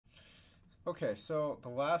Okay, so the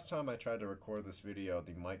last time I tried to record this video,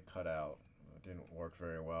 the mic cut out. It didn't work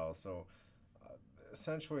very well. So uh,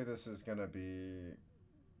 essentially, this is going to be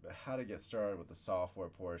how to get started with the software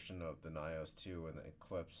portion of the NIOS 2 and the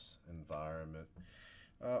Eclipse environment.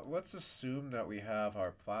 Let's assume that we have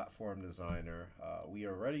our platform designer. We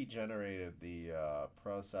already generated the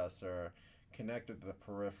processor, connected the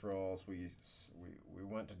peripherals. We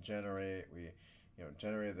went to generate. We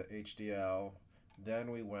generated the HDL.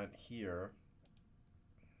 Then we went here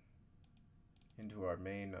into our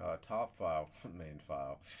main top file,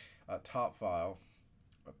 top file,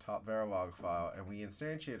 a top Verilog file, and we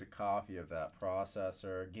instantiated a copy of that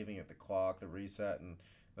processor, giving it the clock, the reset, and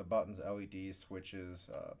the buttons, LED switches,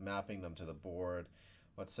 mapping them to the board.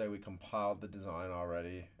 Let's say we compiled the design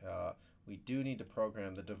already. We do need to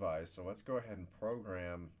program the device, so let's go ahead and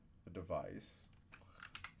program the device.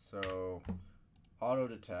 So auto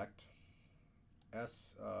detect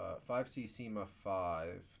S5C SEMA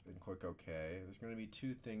 5 and click OK. There's going to be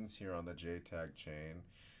two things here on the JTAG chain.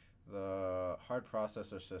 The hard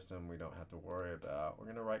processor system we don't have to worry about. We're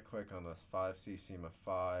going to right click on this 5C SEMA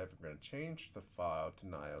 5. We're going to change the file to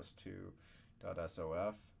NIOS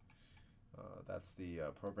II.SOF. That's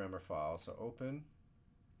the programmer file. So open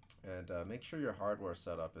and make sure your hardware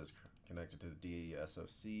setup is connected to the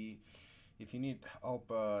DE1-SoC. If you need help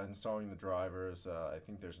installing the drivers, I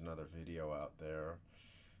think there's another video out there.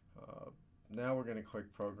 Now we're going to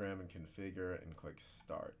click Program and Configure and click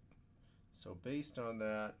Start. So based on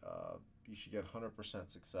that, you should get 100%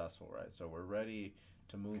 successful, right? So we're ready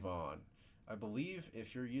to move on. I believe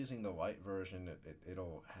if you're using the light version,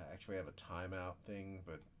 it'll actually have a timeout thing,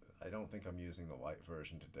 but I don't think I'm using the light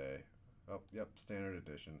version today. Oh, yep, standard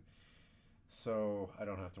edition. So I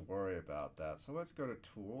don't have to worry about that. So let's go to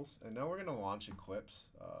Tools, and now we're going to launch Eclipse.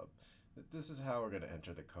 This is how we're going to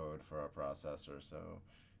enter the code for our processor. So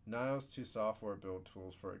NIOS II software build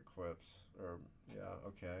tools for Eclipse, or yeah,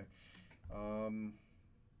 okay.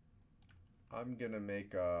 I'm gonna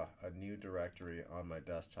make a new directory on my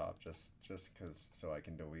desktop just because so I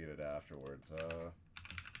can delete it afterwards.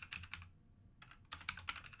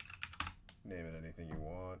 Name it anything you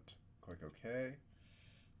want. Click OK.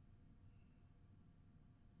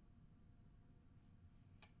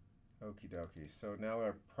 Okie dokie. So now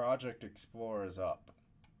our Project Explorer is up.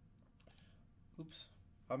 Oops.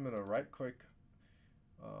 I'm gonna right click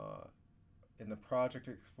in the Project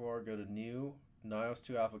Explorer, go to New, NIOS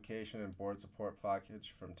 2 Application and Board Support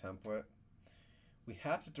Package from Template. We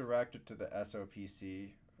have to direct it to the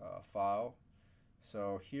SOPC file.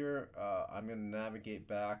 So here I'm going to navigate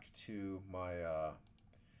back to my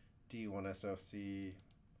DE1-SoC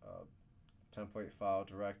template file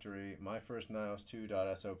directory, my first NIOS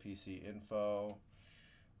 2.SOPC info.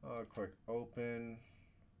 Click Open.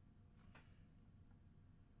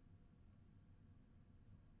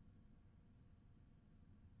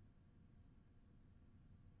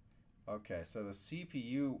 Okay, so the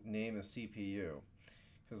CPU name is CPU.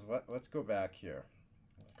 Because let's go back here.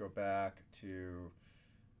 Let's go back to,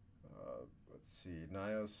 let's see,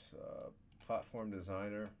 NIOS Platform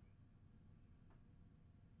Designer.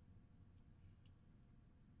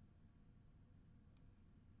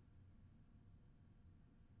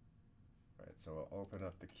 All right, so we'll open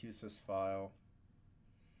up the QSYS file.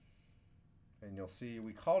 And you'll see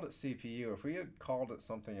we called it CPU. If we had called it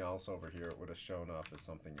something else over here, it would have shown up as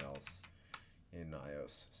something else in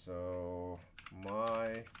NIOS. So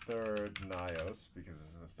my third NIOS, because this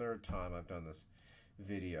is the third time I've done this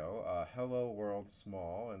video, hello world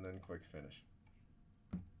small, and then click finish.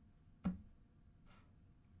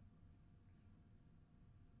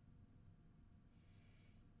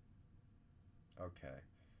 Okay.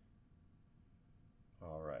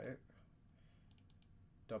 All right.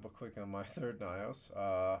 Double click on my third NIOS,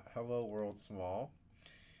 hello world small.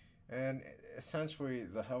 And essentially,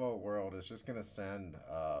 the hello world is just going to send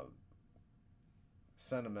a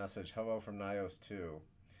message, hello from NIOS 2,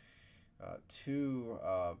 to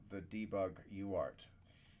the debug UART.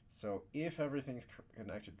 So if everything's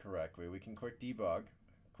connected correctly, we can click debug,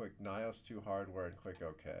 click NIOS 2 hardware, and click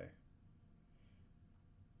OK.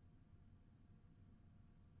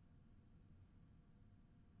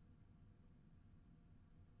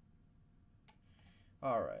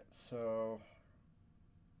 All right, so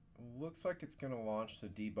looks like it's going to launch the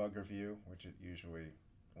debugger view, which it usually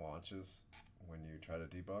launches when you try to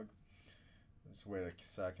debug. Just wait a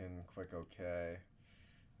second, click OK.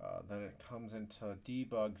 Then it comes into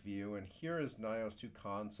debug view, and here is NIOS 2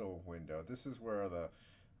 console window. This is where the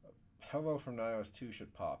hello from NIOS 2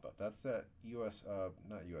 should pop up. That's that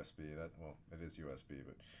not USB, that, well, it is USB,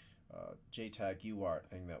 but JTAG UART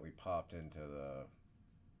thing that we popped into the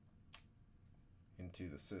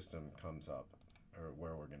into the system comes up, or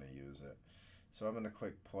where we're going to use it. So I'm going to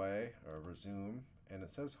click play or resume, and it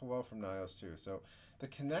says hello from NIOS 2. So the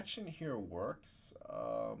connection here works.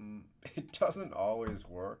 It doesn't always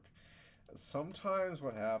work. Sometimes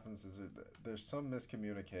what happens is there's some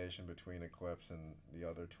miscommunication between Eclipse and the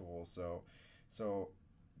other tools. So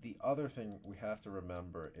the other thing we have to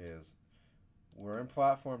remember is we're in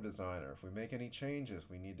Platform Designer. If we make any changes,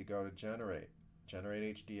 we need to go to generate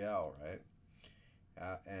HDL, right?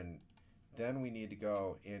 And then we need to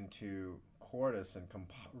go into Quartus and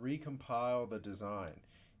recompile the design.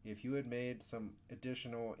 If you had made some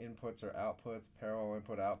additional inputs or outputs, parallel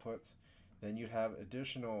input outputs, then you'd have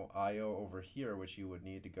additional I/O over here, which you would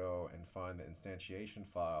need to go and find the instantiation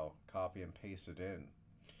file, copy and paste it in.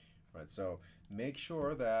 Right, so make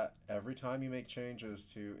sure that every time you make changes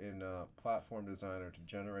in Platform Designer to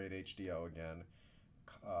generate HDL again,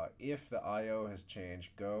 if the I/O has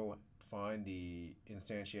changed, go find the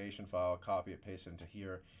instantiation file, copy it, paste it into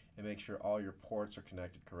here, and make sure all your ports are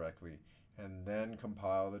connected correctly, and then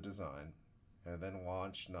compile the design, and then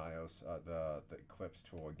launch NIOS, the Eclipse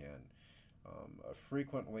tool again.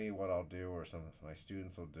 Frequently what I'll do, or some of my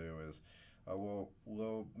students will do, is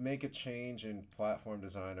we'll make a change in Platform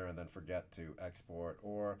Designer and then forget to export,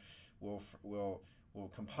 or we'll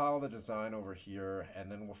compile the design over here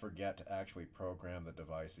and then we'll forget to actually program the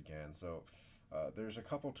device again. So there's a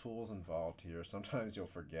couple tools involved here. Sometimes you'll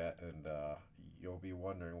forget, and you'll be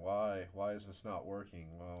wondering why is this not working?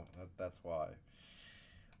 Well, that's why.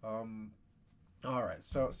 All right,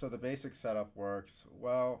 so the basic setup works.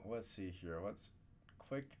 Well, let's see here. Let's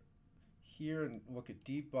click here and look at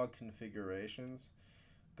debug configurations.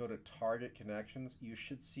 Go to target connections. You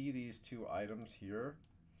should see these two items here.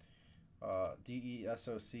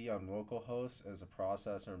 DE1-SoC on localhost as a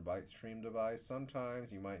processor and byte stream device.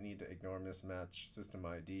 Sometimes you might need to ignore mismatch system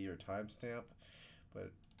ID or timestamp,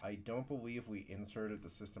 but I don't believe we inserted the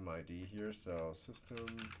system ID here. So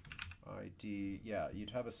system ID, yeah, you'd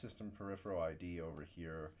have a system peripheral ID over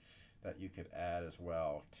here that you could add as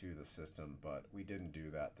well to the system, but we didn't do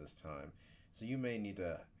that this time. So you may need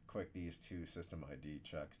to click these two system ID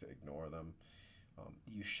checks to ignore them.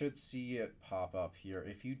 You should see it pop up here.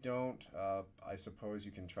 If you don't, I suppose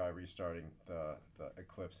you can try restarting the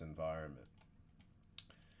Eclipse environment.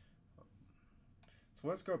 So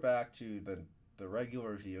let's go back to the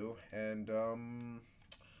regular view, and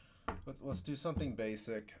let's do something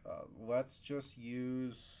basic. Let's just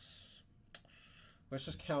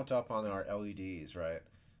count up on our LEDs, right?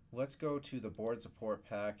 Let's go to the board support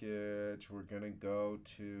package. We're gonna go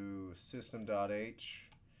to system.h,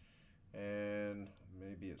 and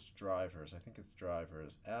maybe it's drivers. I think it's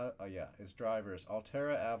drivers. Yeah, it's drivers.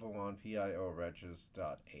 Altera Avalon PIO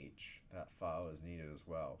regis.h. That file is needed as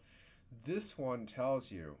well. This one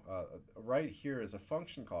tells you, right here is a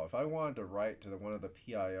function call. If I wanted to write to one of the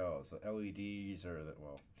PIOs, the LEDs, or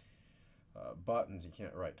buttons, you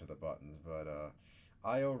can't write to the buttons, but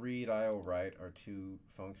IO read, IO write are two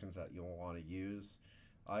functions that you'll want to use.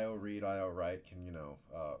 IO read, IO write can,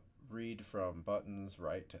 read from buttons,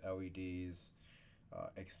 write to LEDs,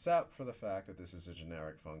 except for the fact that this is a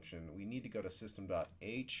generic function. We need to go to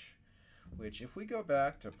system.h, which if we go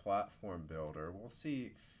back to Platform Builder, we'll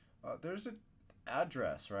see there's an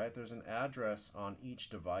address, right? There's an address on each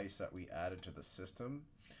device that we added to the system.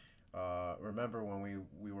 Remember when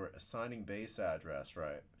we were assigning base address,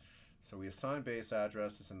 right? So we assigned base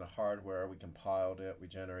addresses in the hardware, we compiled it, we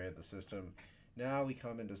generated the system. Now we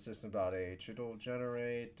come into system.h. It'll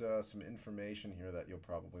generate some information here that you'll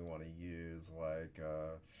probably want to use, like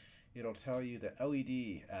it'll tell you the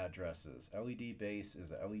LED addresses. LED base is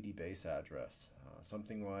the LED base address.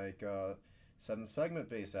 Something like 7-segment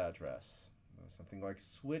base address. Something like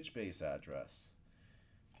switch base address.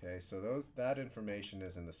 Okay, so that information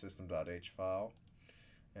is in the system.h file.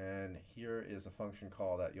 And here is a function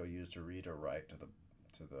call that you'll use to read or write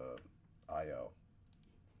to the I/O.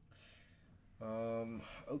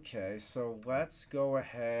 Okay, so let's go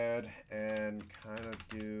ahead and kind of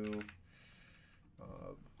do,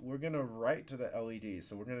 we're going to write to the LED,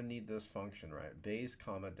 so we're going to need this function, right? Base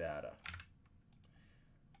comma data.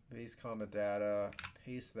 Base comma data,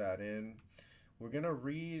 paste that in. We're going to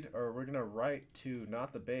read, or we're going to write to,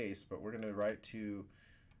 not the base, but we're going to write to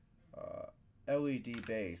LED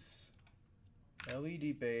base.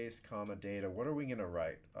 LED base comma data. What are we going to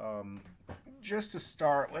write? Just to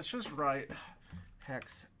start, let's just write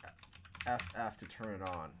hex FF to turn it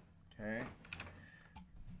on. Okay.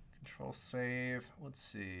 Control save. Let's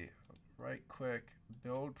see. Right click,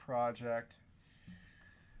 build project.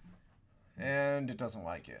 And it doesn't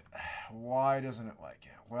like it. Why doesn't it like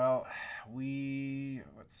it? Well,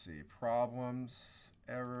 let's see, problems,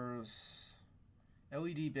 errors,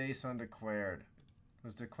 LED base undeclared. It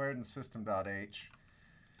was declared in system.h.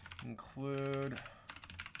 Include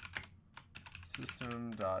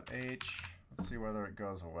system.h. Let's see whether it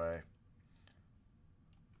goes away.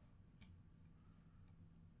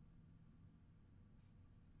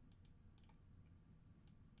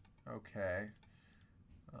 Okay.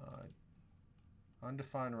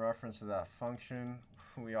 Undefined reference to that function.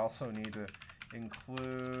 We also need to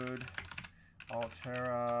include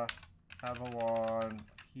Altera Avalon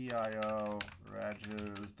PIO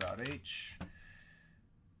Rages.h.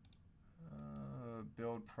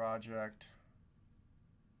 Build project.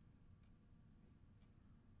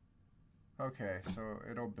 Okay, so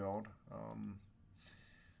it'll build.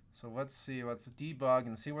 So let's see, let's debug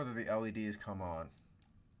and see whether the LEDs come on.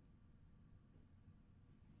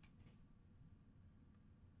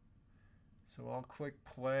 So I'll click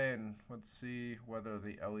play and let's see whether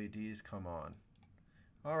the LEDs come on.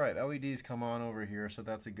 All right, LEDs come on over here, so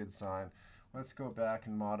that's a good sign. Let's go back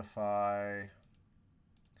and modify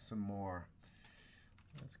some more.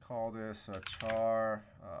 Let's call this a char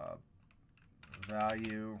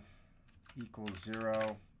value equals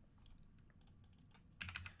 0.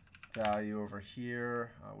 Value over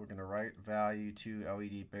here, we're going to write value to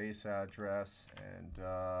LED base address, and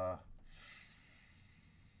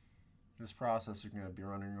this process is going to be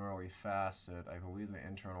running really fast. I believe the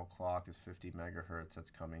internal clock is 50 megahertz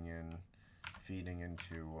that's coming in, feeding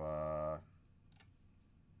into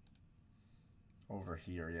over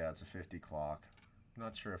here. Yeah, it's a 50 clock.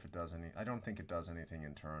 Not sure if it does any. I don't think it does anything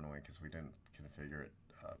internally because we didn't configure it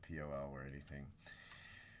POL or anything.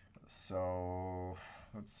 So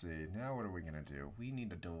let's see. Now what are we going to do? We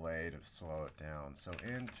need a delay to slow it down. So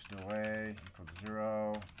int delay equals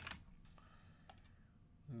 0.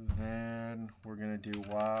 Then we're going to do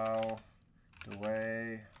while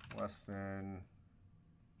delay less than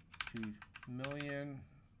 2 million,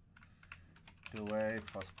 delay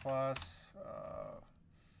plus plus,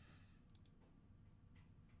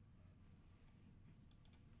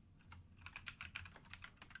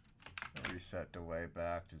 reset delay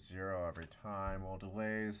back to 0 every time. Well,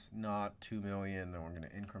 delay's not 2 million, then we're going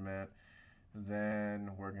to increment.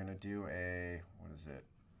 Then we're going to do a, what is it?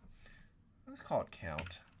 Let's call it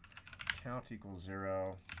count. Count equals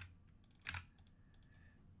 0.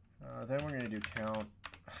 Then we're going to do count.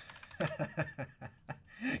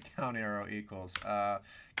 Count arrow equals.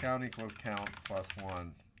 Count equals count plus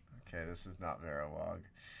 1. Okay, this is not Verilog.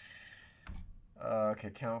 Okay,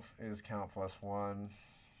 count is count plus 1.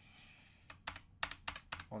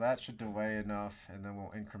 Well, that should delay enough, and then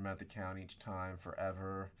we'll increment the count each time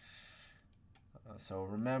forever. So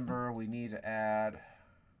remember, we need to add.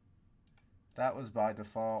 That was by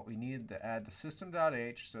default. We need to add the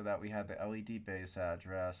system.h so that we had the LED base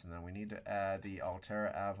address, and then we need to add the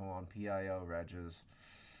Altera Avalon PIO Reges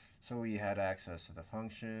so we had access to the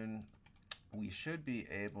function. We should be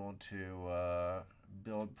able to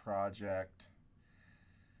build project,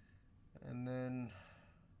 and then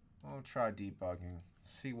I'll try debugging,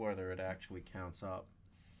 see whether it actually counts up.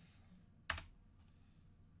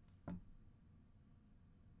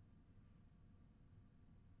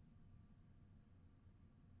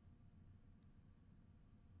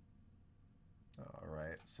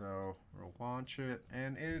 Alright, so we'll launch it,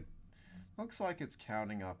 and it looks like it's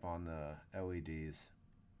counting up on the LEDs.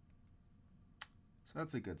 So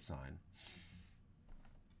that's a good sign.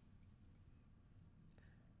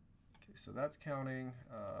 Okay, so that's counting.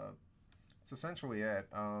 That's essentially it.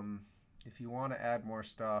 If you want to add more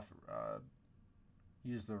stuff,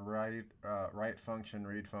 use the write function,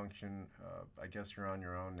 read function. I guess you're on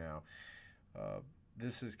your own now.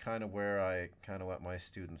 This is kind of where I kind of let my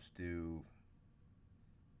students do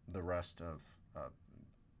the rest of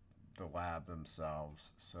the lab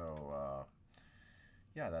themselves. So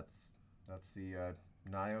yeah, that's the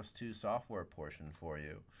NIOS II software portion for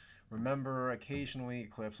you. Remember, occasionally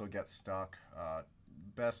Eclipse will get stuck.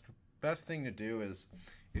 Best thing to do is,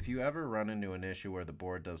 if you ever run into an issue where the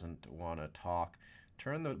board doesn't want to talk,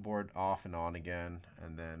 turn the board off and on again,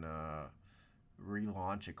 and then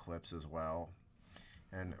relaunch Eclipse as well.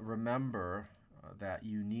 And remember that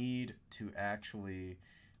you need to actually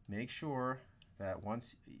make sure that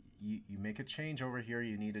once you make a change over here,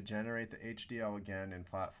 you need to generate the HDL again in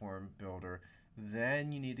Platform Builder.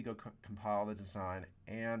 Then you need to go compile the design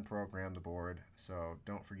and program the board. So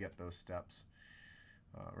don't forget those steps.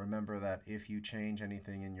 Remember that if you change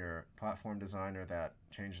anything in your platform designer that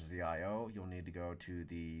changes the I/O, you'll need to go to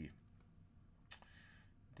the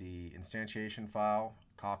instantiation file,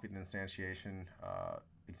 copy the instantiation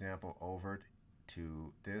example over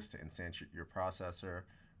to this to instantiate your processor,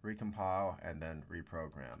 recompile, and then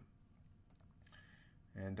reprogram.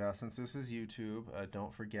 And since this is YouTube,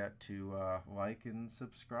 don't forget to like and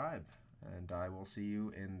subscribe. And I will see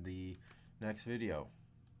you in the next video.